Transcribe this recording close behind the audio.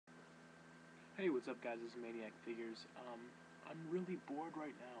Hey, what's up guys, this is ManiacFigures. I'm really bored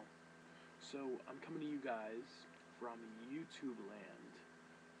right now, so I'm coming to you guys from YouTube land.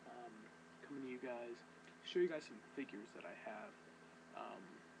 Coming to you guys to show you guys some figures that I have.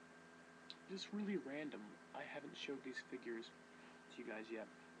 Just really random. I haven't showed these figures to you guys yet,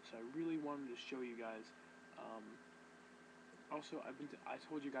 so I really wanted to show you guys. Also, I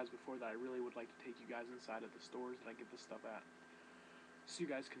told you guys before that I really would like to take you guys inside of the stores that I get this stuff at, so you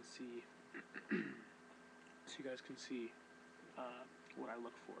guys can see. What I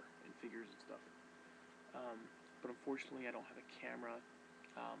look for in figures and stuff. But unfortunately, I don't have a camera,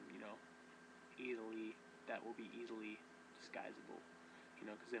 that will be easily disguisable,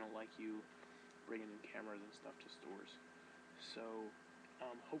 because they don't like you bringing in cameras and stuff to stores. So,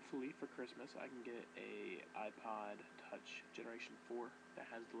 hopefully for Christmas, I can get a iPod Touch Generation 4 that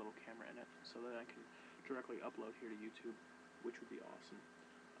has the little camera in it, so that I can directly upload here to YouTube, which would be awesome.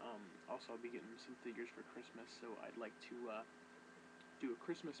 Also, I'll be getting some figures for Christmas, so I'd like to do a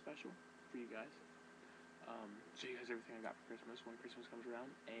Christmas special for you guys. Show you guys everything I got for Christmas when Christmas comes around,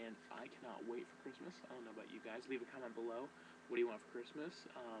 and I cannot wait for Christmas. I don't know about you guys. Leave a comment below. What do you want for Christmas?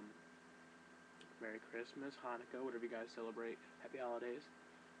 Merry Christmas, Hanukkah, whatever you guys celebrate. Happy holidays.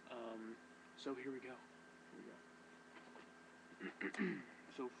 So here we go.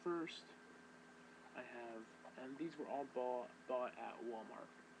 So first, I have, and these were all bought at Walmart.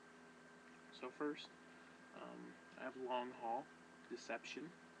 So first, I have Long Haul, Deception,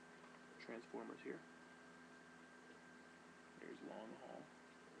 Transformers here. There's Long Haul.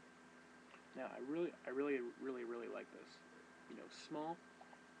 Now I really like this. Small,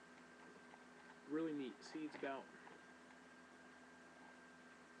 really neat. See, it's about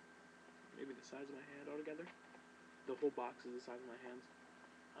maybe the size of my hand altogether. The whole box is the size of my hands.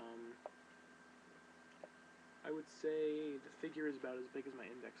 I would say the figure is about as big as my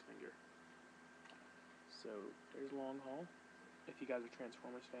index finger. So there's Long Haul, if you guys are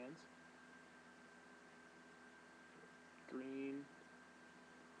Transformers fans. Green.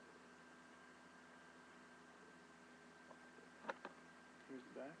 Here's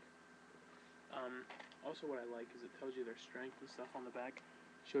the back. Also what I like is it tells you their strength and stuff on the back.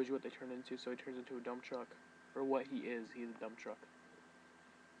 Shows you what they turn into, so he turns into a dump truck. Or what he is, he's a dump truck.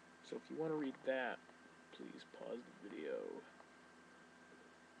 So if you want to read that, please pause the video.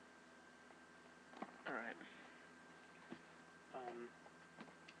 Alright.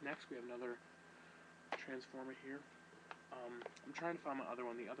 Next we have another Transformer here. I'm trying to find my other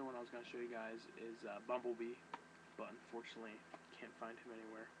one. The other one I was going to show you guys is Bumblebee, but unfortunately can't find him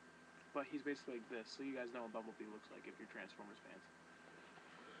anywhere. But he's basically like this, so you guys know what Bumblebee looks like if you're Transformers fans.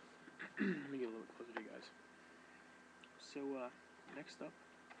 Let me get a little bit closer to you guys. So, next up,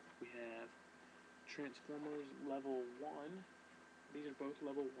 we have Transformers Level 1. These are both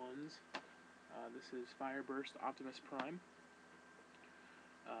Level 1s. This is Fireburst Optimus Prime,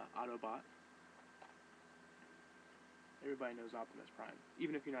 Autobot. Everybody knows Optimus Prime.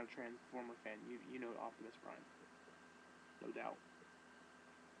 Even if you're not a Transformer fan, you know Optimus Prime. No doubt.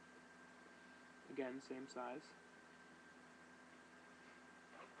 Again, same size.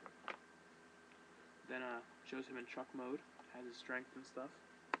 Then shows him in truck mode, has his strength and stuff.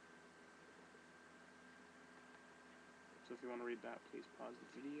 So if you want to read that, please pause the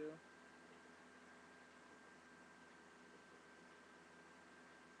video.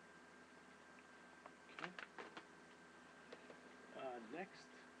 Okay. Next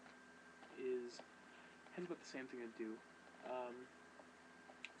is, has about the same thing to do.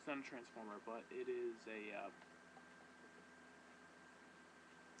 It's not a Transformer, but it is a,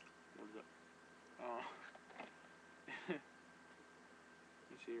 what is it?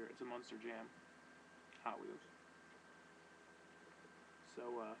 You see here, it's a Monster Jam Hot Wheels. So,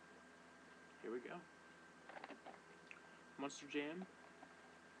 here we go. Monster Jam,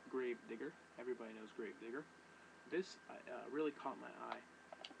 Grave Digger. Everybody knows Grave Digger. This really caught my eye.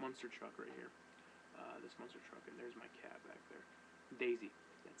 Monster Truck right here. This Monster Truck, and there's my cat back there. Daisy.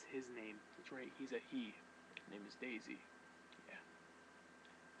 That's his name. That's right, he's a he. His name is Daisy. Yeah.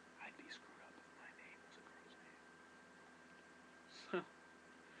 I'd be screwed up if my name was a girl's name.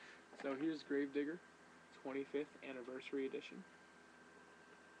 So here's Grave Digger, 25th Anniversary Edition.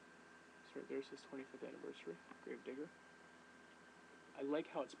 So right there's his 25th Anniversary, Grave Digger. I like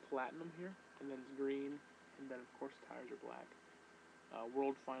how it's platinum here, and then it's green, and then of course the tires are black.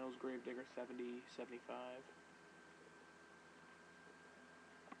 World Finals Grave Digger 70, 75.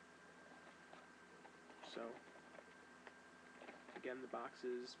 So, again, the box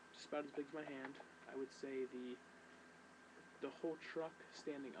is just about as big as my hand. I would say the whole truck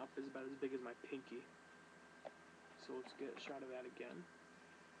standing up is about as big as my pinky. So let's get a shot of that again.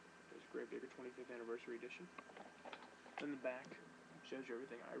 There's Grave Gravediggers 25th Anniversary Edition. Then the back shows you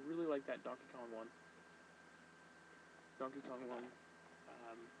everything. I really like that Donkey Kong one. Donkey Kong one,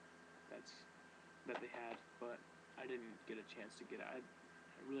 that they had, but I didn't get a chance to get it. I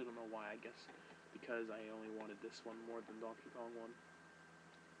really don't know why. I guess because I only wanted this one more than Donkey Kong one.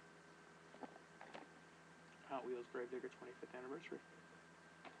 Hot Wheels Gravedigger 25th Anniversary.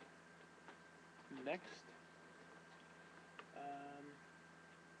 Next,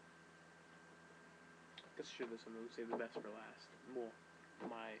 let's show this one. We'll save the best for last. Well,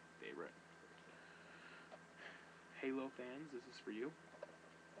 my favorite. Halo fans, this is for you.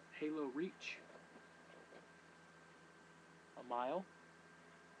 Halo Reach. A mile.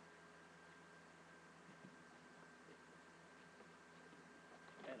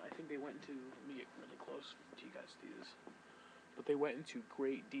 And I think they went into, let me get really close to you guys to see this. But they went into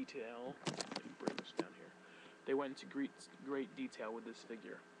great detail. Let me bring this down here. They went into great detail with this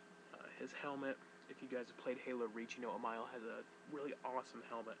figure. His helmet, if you guys have played Halo Reach, you know Amile has a really awesome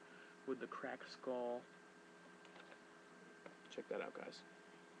helmet with the cracked skull. Check that out, guys.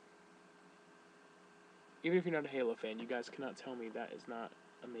 Even if you're not a Halo fan, you guys cannot tell me that is not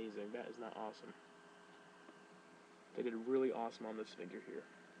amazing. That is not awesome. They did really awesome on this figure here.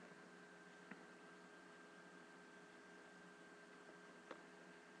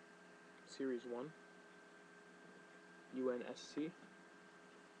 Series 1. UNSC.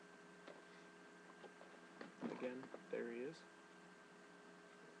 Again, there he is.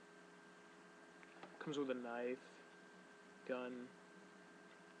 Comes with a knife, gun,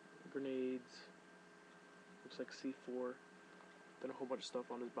 grenades, looks like C4, then a whole bunch of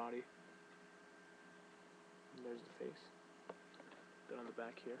stuff on his body. And there's the face. Then on the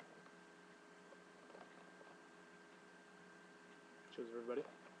back here. Shows everybody.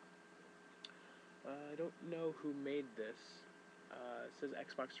 I don't know who made this. It says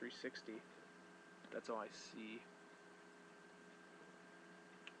Xbox 360. That's all I see.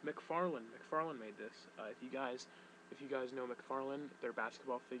 McFarlane made this. If you guys know McFarlane, their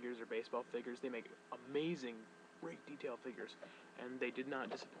basketball figures or baseball figures, they make amazing, great detail figures, and they did not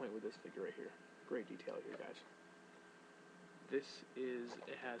disappoint with this figure right here. Great detail here, guys.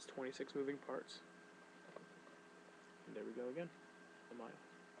 It has 26 moving parts. And there we go again. A mile.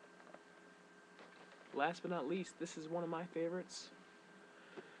 Last but not least, this is one of my favorites.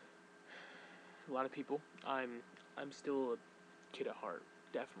 A lot of people. I'm still a kid at heart.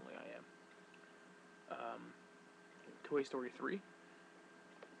 Definitely I am. Toy Story 3.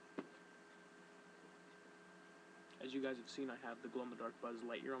 As you guys have seen, I have the glow-in-the-dark Buzz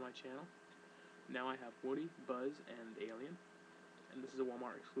Lightyear on my channel. Now I have Woody, Buzz, and Alien. And this is a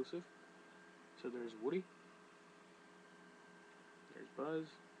Walmart exclusive. So there's Woody. There's Buzz.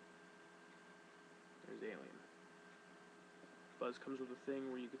 There's Alien. Buzz comes with a thing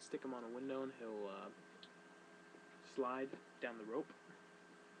where you can stick him on a window and he'll slide down the rope.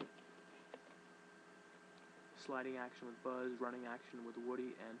 Sliding action with Buzz, running action with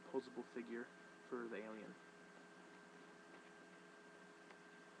Woody, and posable figure for the Alien.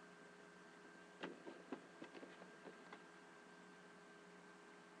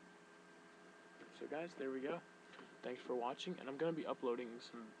 So guys, there we go. Thanks for watching, and I'm going to be uploading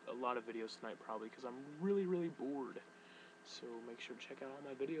a lot of videos tonight probably because I'm really bored. So make sure to check out all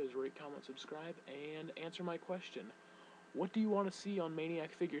my videos, rate, comment, subscribe, and answer my question. What do you want to see on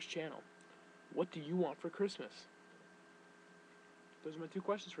ManiacFigures channel? What do you want for Christmas? Those are my 2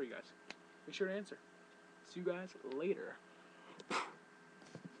 questions for you guys. Make sure to answer. See you guys later.